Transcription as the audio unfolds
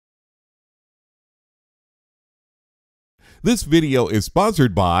This video is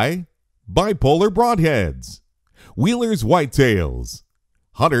sponsored by Bipolar Broadheads, Wheeler's Whitetails,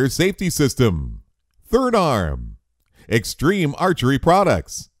 Hunter Safety System, Third Arm, Extreme Archery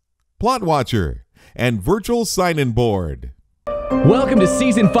Products, Plot Watcher, and Virtual Sign-In Board. Welcome to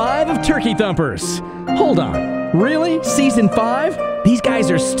Season 5 of Turkey Thumpers. Hold on, really? Season 5? These guys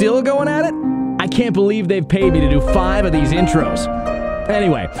are still going at it? I can't believe they've paid me to do 5 of these intros.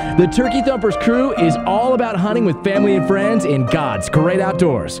 Anyway, the Turkey Thumpers crew is all about hunting with family and friends in God's great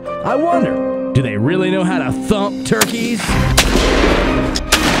outdoors. I wonder, do they really know how to thump turkeys?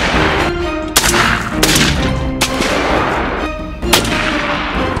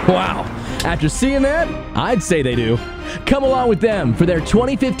 Wow, after seeing that, I'd say they do. Come along with them for their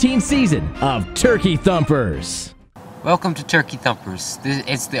 2015 season of Turkey Thumpers. Welcome to Turkey Thumpers.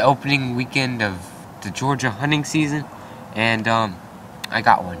 It's the opening weekend of the Georgia hunting season, and I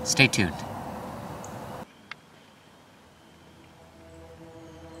got one. Stay tuned.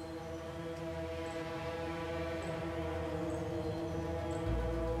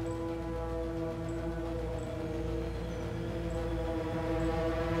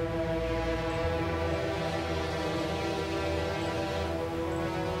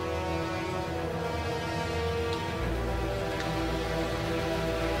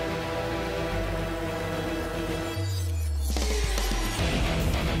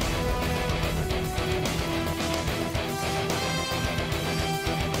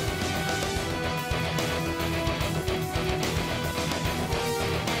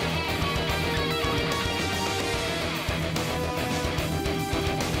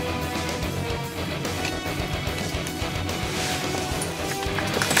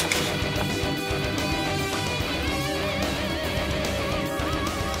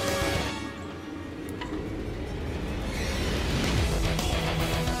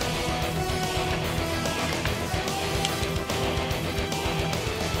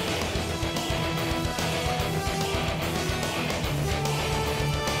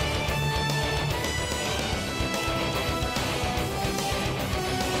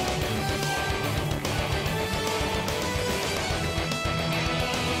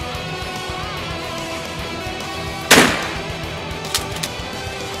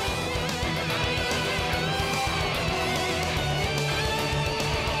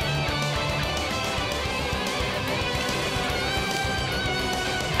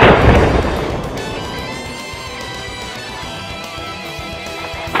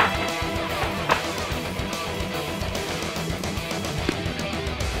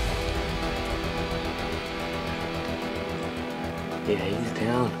 Yeah, he's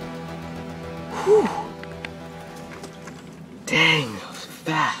down. Whew. Dang, that was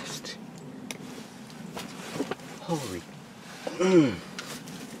fast. Holy.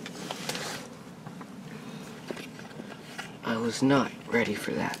 I was not ready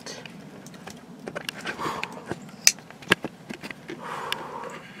for that.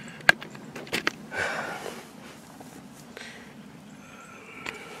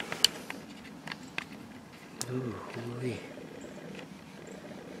 Ooh, holy.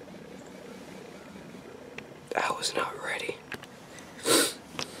 I was not ready.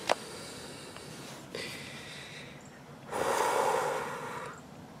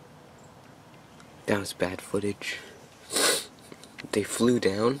 That was bad footage. They flew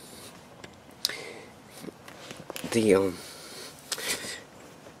down.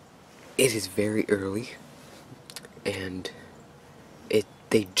 It is very early, and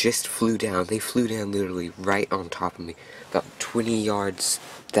they just flew down. They flew down literally right on top of me, about 20 yards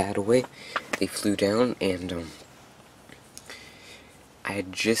that away. They flew down, and I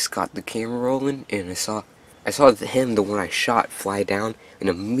had just got the camera rolling, and I saw him, the one I shot, fly down, and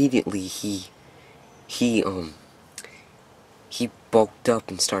immediately he bulked up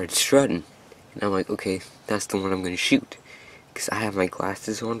and started strutting, and I'm like, okay, that's the one I'm gonna shoot, because I have my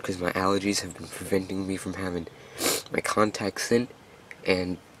glasses on, because my allergies have been preventing me from having my contacts in,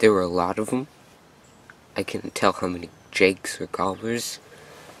 and there were a lot of them. I couldn't tell how many jakes or gobblers,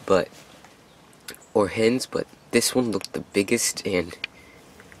 or hens, but this one looked the biggest, and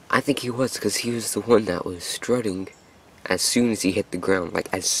I think he was, because he was the one that was strutting as soon as he hit the ground, like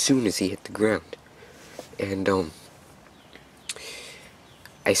as soon as he hit the ground. And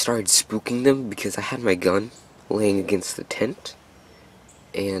I started spooking them because I had my gun laying against the tent,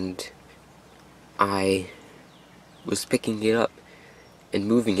 and I was picking it up and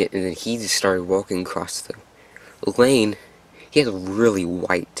moving it, and then he just started walking across the lane. He has a really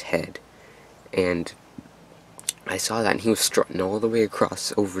white head, and I saw that, and he was strutting all the way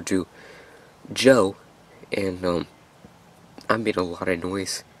across over to Joe, and I made a lot of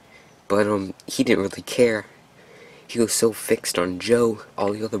noise, but he didn't really care. he was so fixed on Joe,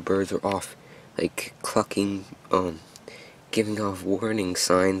 all the other birds were off, like, clucking, giving off warning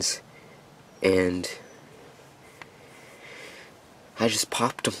signs, and I just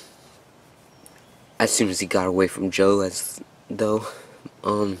popped him. As soon as he got away from Joe, that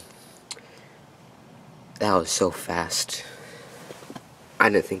was so fast. I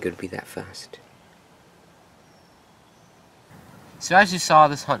didn't think it would be that fast. So as you saw,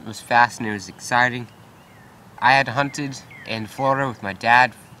 this hunt was fast and it was exciting. I had hunted in Florida with my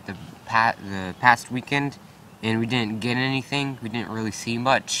dad the past weekend, and we didn't get anything. We didn't really see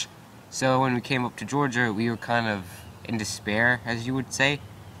much. So when we came up to Georgia, we were kind of in despair, as you would say.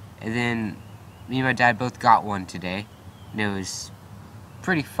 And then me and my dad both got one today, and it was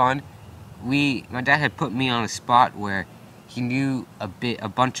pretty fun. My dad had put me on a spot where he knew a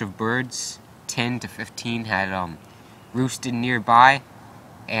bunch of birds, 10 to 15, had roosted nearby,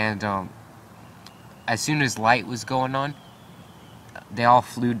 and as soon as light was going on, they all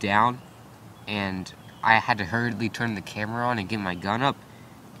flew down, and I had to hurriedly turn the camera on and get my gun up,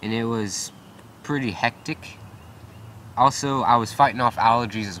 and it was pretty hectic. Also, I was fighting off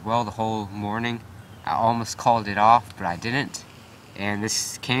allergies as well the whole morning. I almost called it off, but I didn't, and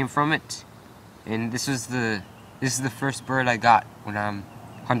this came from it. And this is the first bird I got when I'm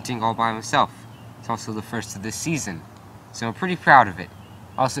hunting all by myself. It's also the first of this season, so I'm pretty proud of it.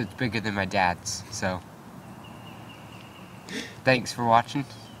 Also, it's bigger than my dad's, so thanks for watching,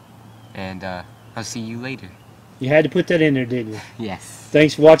 and I'll see you later. You had to put that in there, didn't you? Yes.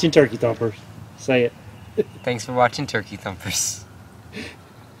 Thanks for watching Turkey Thumpers. Say it. Thanks for watching Turkey Thumpers.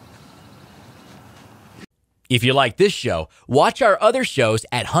 If you like this show, watch our other shows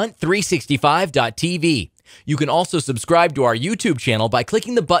at hunt365.tv. You can also subscribe to our YouTube channel by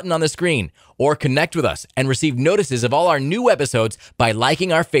clicking the button on the screen, or connect with us and receive notices of all our new episodes by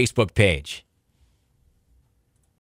liking our Facebook page.